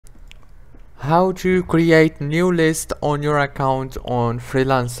how to create new list on your account on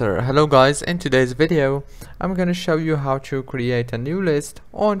Freelancer. Hello guys, in today's video I'm gonna show you how to create a new list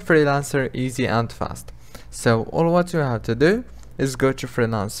on Freelancer easy and fast. So all what you have to do is go to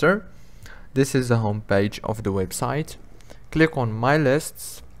Freelancer. This is the home page of the website. Click on my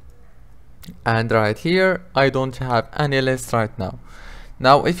lists, and right here I don't have any list right now.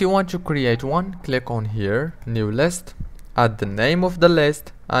 Now if you want to create one, click on here, new list, add the name of the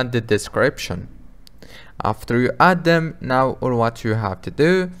list and the description. After you add them, now all what you have to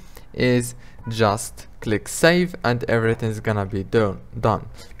do is just click save and everything's gonna be done.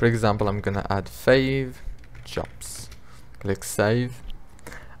 For example, I'm gonna add 5 jobs, click save,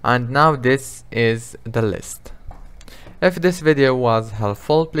 and now this is the list. If this video was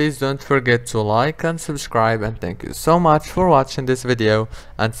helpful, please don't forget to like and subscribe, and thank you so much for watching this video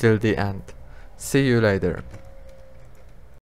until the end. See you later.